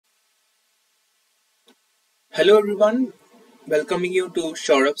Hello everyone, welcoming you to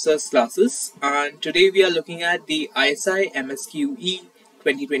Saurabh's classes, and today we are looking at the ISI MSQE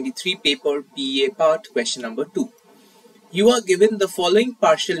 2023 paper PEA part question number 2. You are given the following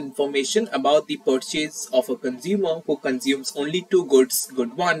partial information about the purchase of a consumer who consumes only two goods,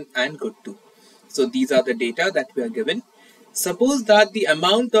 good 1 and good 2. So these are the data that we are given. Suppose that the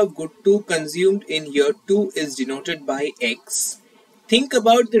amount of good 2 consumed in year 2 is denoted by X. Think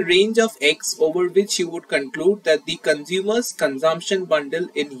about the range of X over which you would conclude that the consumer's consumption bundle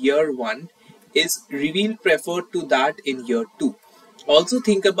in year 1 is revealed preferred to that in year 2. Also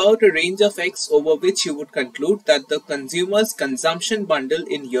think about a range of X over which you would conclude that the consumer's consumption bundle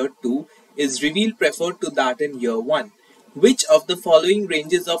in year 2 is revealed preferred to that in year 1. Which of the following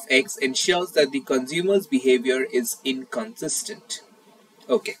ranges of X ensures that the consumer's behavior is inconsistent?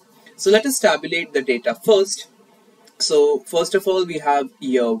 Okay, so let us tabulate the data first. So first of all, we have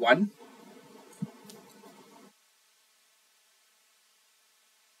year 1.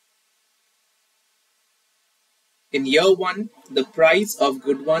 In year 1, the price of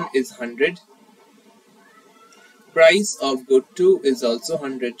good 1 is 100. Price of good 2 is also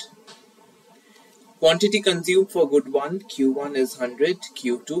 100. Quantity consumed for good 1, Q1 is 100,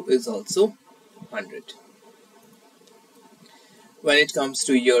 Q2 is also 100. When it comes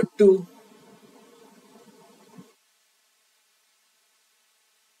to year 2,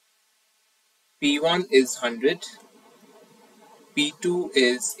 P1 is 100, P2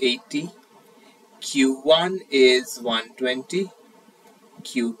 is 80, Q1 is 120,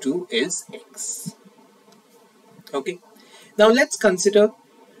 Q2 is X. Okay, now let's consider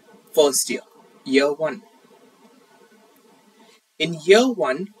first year 1. In year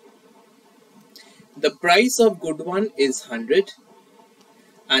 1, the price of good 1 is 100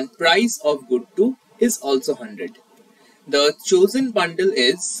 and price of good 2 is also 100. The chosen bundle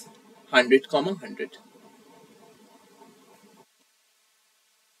is 100, 100.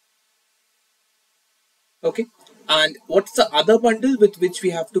 Okay, and what's the other bundle with which we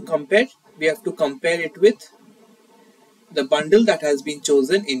have to compare? We have to compare it with the bundle that has been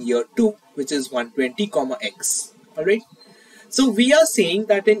chosen in year 2, which is 120, X. Alright, so we are saying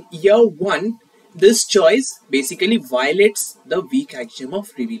that in year 1, this choice basically violates the weak axiom of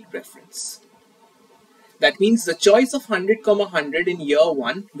revealed preference. That means the choice of 100, 100 in year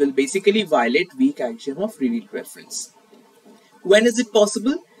 1 will basically violate weak axiom of revealed preference. When is it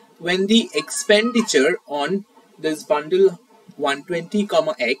possible? When the expenditure on this bundle 120,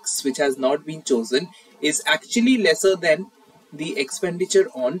 X, which has not been chosen, is actually lesser than the expenditure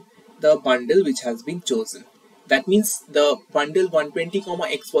on the bundle which has been chosen. That means the bundle 120,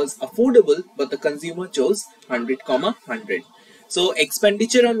 X was affordable, but the consumer chose 100, 100. So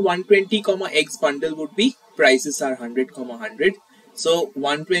expenditure on 120, X bundle would be prices are 100, 100. So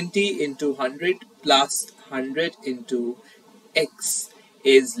 120 into 100 plus 100 into X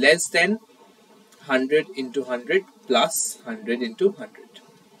is less than 100 into 100 plus 100 into 100.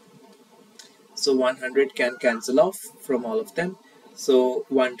 So 100 can cancel off from all of them. So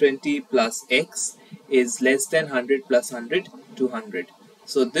 120 plus X is less than 100 plus 100, 200.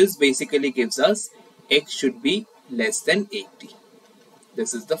 So this basically gives us X should be less than 80.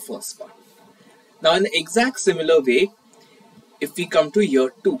 This is the first part. Now in the exact similar way, if we come to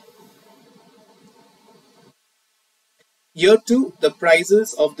year 2. Year 2, the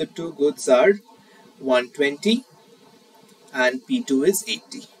prices of the two goods are 120 and P2 is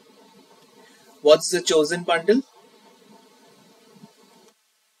 80. What's the chosen bundle?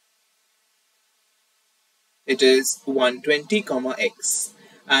 It is 120, X.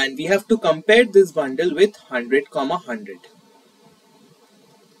 And we have to compare this bundle with 100, 100.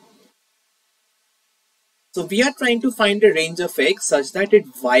 So we are trying to find a range of X such that it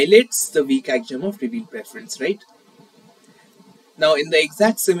violates the weak axiom of revealed preference, right? Now in the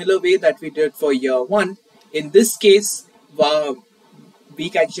exact similar way that we did for year 1, in this case,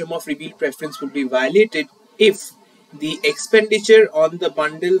 weak axiom of revealed preference would be violated if the expenditure on the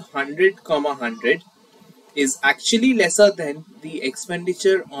bundle 100, 100 is actually lesser than the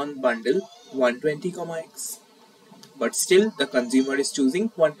expenditure on bundle 120, X. But still the consumer is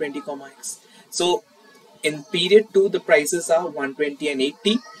choosing 120, X. So in period 2, the prices are 120 and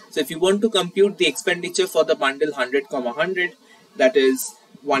 80. So if you want to compute the expenditure for the bundle 100, 100, that is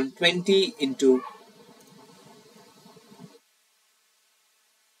 120 into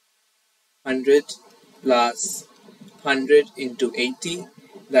 100 plus 100 into 80,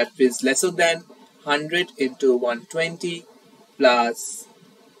 that is lesser than 100 into 120 plus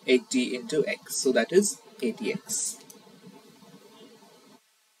 80 into X. So that is 80X.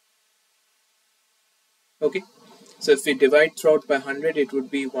 Okay, so if we divide throughout by 100, it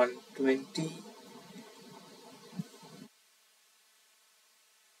would be 120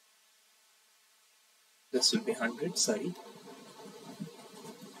 This will be 100, sorry.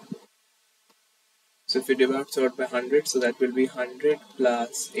 So if you divide out by 100, so that will be 100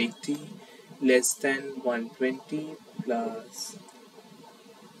 plus 80 less than 120 plus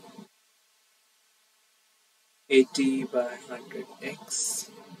 80 by 100x.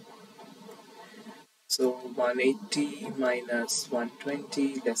 So 180 minus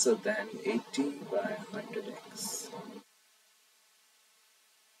 120 lesser than 80 by 100x.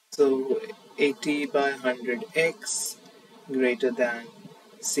 So 80 by 100x greater than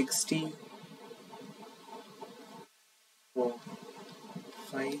 60 for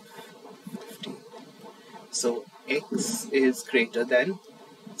 5, 50. So x is greater than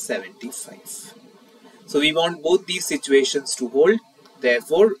 75. So we want both these situations to hold.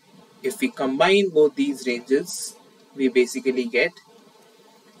 Therefore, if we combine both these ranges, we basically get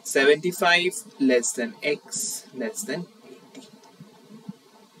 75 less than x less than 80.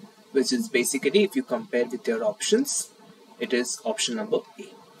 Which is basically, if you compare with your options, it is option number A.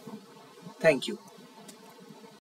 Thank you.